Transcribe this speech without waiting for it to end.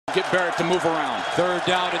Get Barrett to move around. 3rd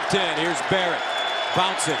down and 10. Here's Barrett.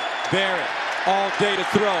 Bouncing. Barrett all day to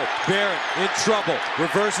throw. Barrett in trouble.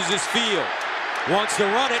 Reverses his field. Wants to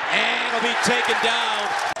run it, and it'll be taken down.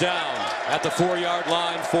 Down at the 4-yard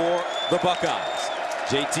line for the Buckeyes.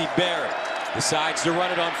 JT Barrett decides to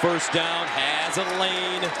run it on 1st down. Has a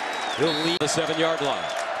lane. He'll lead the 7-yard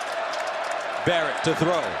line. Barrett to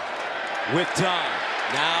throw. With time.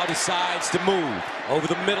 Now decides to move. Over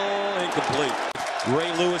the middle. Incomplete.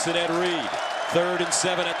 Ray Lewis and Ed Reed. 3rd and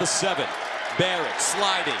 7 at the 7. Barrett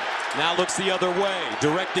sliding. Now looks the other way.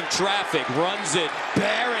 Directing traffic. Runs it.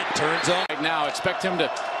 Barrett turns on. Right now, expect him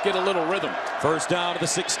to get a little rhythm. 1st down to the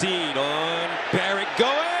 16 on Barrett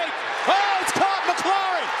going. Oh, it's caught.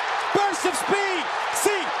 McLaurin. Burst of speed.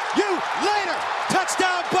 See you later.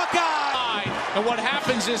 Touchdown Buckeyes. And what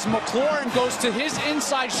happens is McLaurin goes to his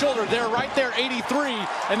inside shoulder. They're right there, 83,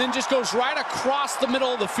 and then just goes right across the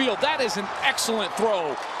middle of the field. That is an excellent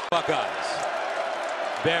throw. Buckeyes.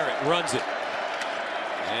 Barrett runs it.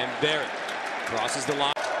 And Barrett crosses the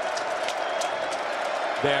line.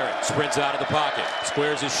 Barrett sprints out of the pocket.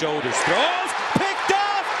 Squares his shoulders. Throws. Picked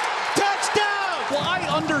off. Touchdown. Fly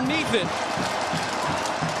underneath it.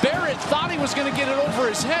 Barrett thought he was going to get it over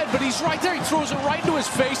his head, but he's right there. He throws it right into his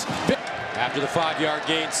face. After the 5-yard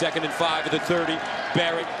gain, 2nd and 5 at the 30.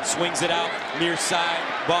 Barrett swings it out near side.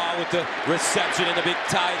 Ball with the reception and the big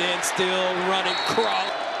tight end still running. Crawl.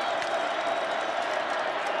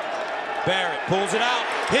 Barrett pulls it out.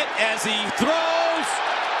 Hit as he throws.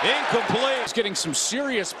 Incomplete. He's getting some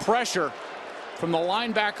serious pressure from the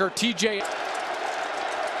linebacker, TJ.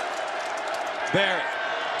 Barrett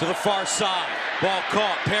to the far side. Ball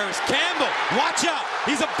caught. Paris Campbell. Watch out.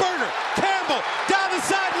 He's a burner. Campbell down the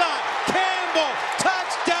sideline. Campbell.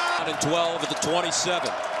 Touchdown. And 12 at the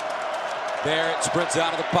 27. Barrett sprints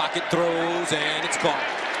out of the pocket, throws, and it's caught.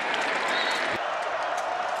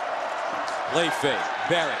 Play fake.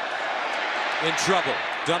 Barrett in trouble.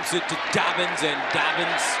 Dumps it to Dobbins, and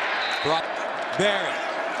Dobbins brought. Barrett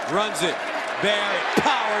runs it. Barrett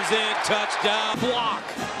powers in. Touchdown. Block.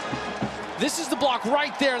 This is the block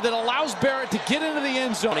right there that allows Barrett to get into the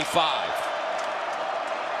end zone. 25.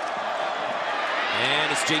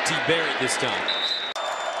 And it's JT Barrett this time.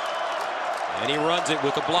 And he runs it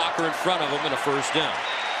with a blocker in front of him and a 1st down.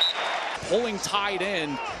 Pulling tight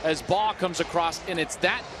end as ball comes across, and it's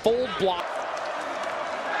that full block.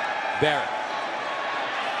 Barrett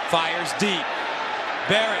fires deep.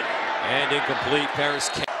 Barrett and incomplete. Paris.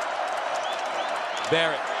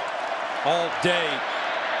 Barrett all day.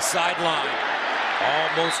 Sideline.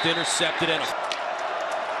 Almost intercepted. And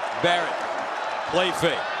Barrett. Play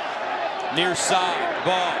fake. Near side.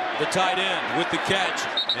 Ball. The tight end with the catch.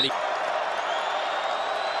 And he.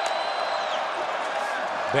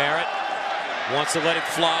 Barrett wants to let it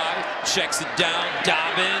fly. Checks it down.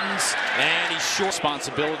 Dobbins. And he's short.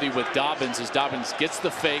 Responsibility with Dobbins as Dobbins gets the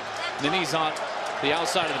fake. Then he's on the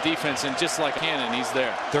outside of the defense, and just like Cannon, he's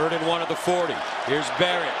there. 3rd and 1 at the 40. Here's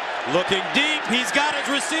Barrett. Looking deep. He's got his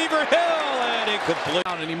receiver. Hill. And incomplete.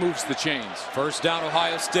 And he moves the chains. 1st down,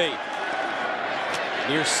 Ohio State.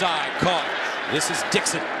 Near side. Caught. This is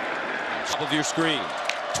Dixon. Top of your screen.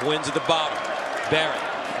 Twins at the bottom. Barrett.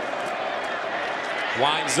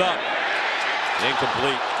 Winds up.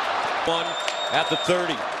 Incomplete. 1 at the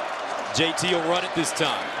 30. JT will run it this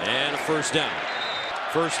time. And a 1st down.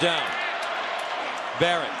 1st down.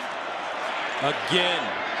 Barrett. Again.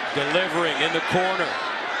 Delivering in the corner.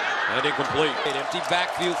 And incomplete. An empty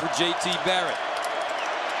backfield for JT Barrett.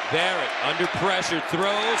 Barrett under pressure,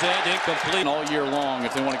 throws, and incomplete. All year long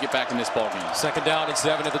if they want to get back in this ballgame. 2nd down and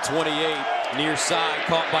 7 at the 28. Near side,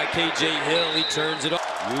 caught by KJ Hill. He turns it up.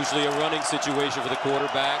 Usually a running situation for the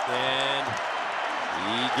quarterback, and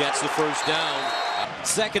he gets the 1st down.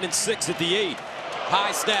 2nd and 6 at the 8.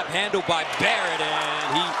 High snap handled by Barrett,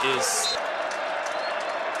 and he is.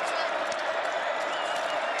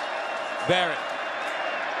 Barrett.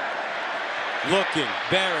 Looking,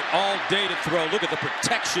 Barrett all day to throw. Look at the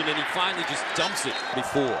protection, and he finally just dumps it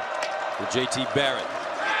before for JT Barrett.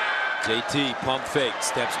 JT pump fake,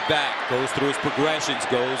 steps back, goes through his progressions,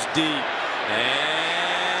 goes deep,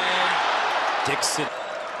 and Dixon.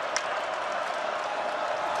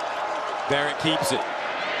 Barrett keeps it,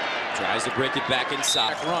 tries to break it back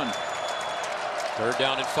inside. Run. 3rd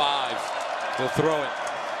down and 5. He'll throw it.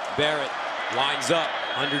 Barrett winds up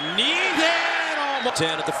underneath, and almost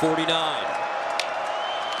 10 at the 49.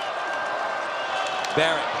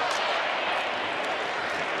 Barrett.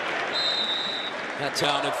 That's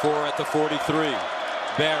down and 4 at the 43.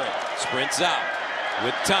 Barrett sprints out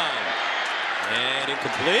with time. And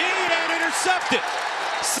incomplete and intercepted.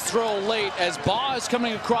 Throw late as Baugh is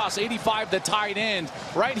coming across, 85, the tight end.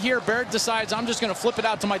 Right here, Barrett decides, I'm just going to flip it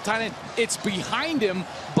out to my tight end. It's behind him.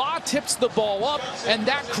 Baugh tips the ball up, and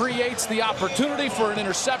that creates the opportunity for an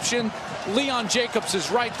interception. Leon Jacobs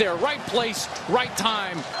is right there, right place, right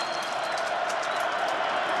time.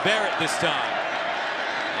 Barrett this time.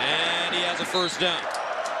 And he has a first down.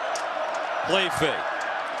 Play fake.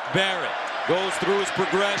 Barrett goes through his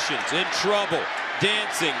progressions, in trouble.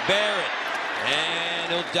 Dancing, Barrett.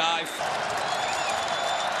 And he'll dive.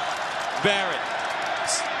 Barrett.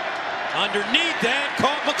 Underneath and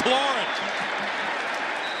caught McLaurin.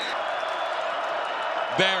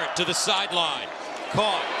 Barrett to the sideline.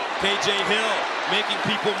 Caught. KJ Hill making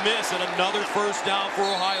people miss, and another first down for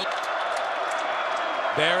Ohio.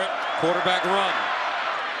 Barrett, quarterback run.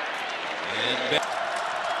 And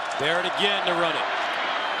Barrett again to run it.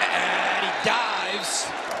 And he dives.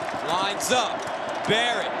 Lines up.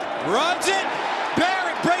 Barrett runs it.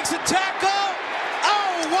 Barrett breaks a tackle.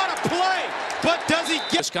 Oh, what a play. But does he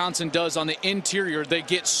get... Wisconsin does on the interior. They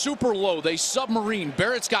get super low. They submarine.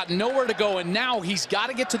 Barrett's got nowhere to go, and now he's got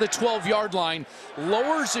to get to the 12-yard line,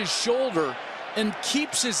 lowers his shoulder, and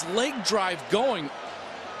keeps his leg drive going.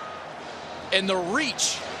 And the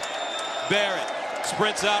reach. Barrett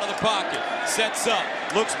sprints out of the pocket, sets up,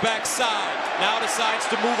 looks backside, now decides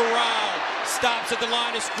to move around, stops at the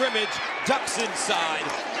line of scrimmage, ducks inside,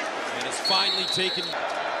 and is finally taken.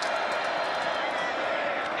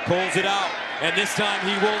 Pulls it out, and this time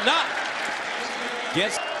he will not.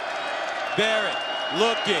 Gets Barrett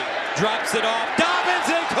looking, drops it off, Dobbins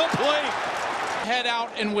incomplete. Head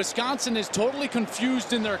out, and Wisconsin is totally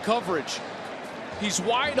confused in their coverage. He's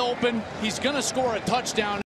wide open. He's going to score a touchdown.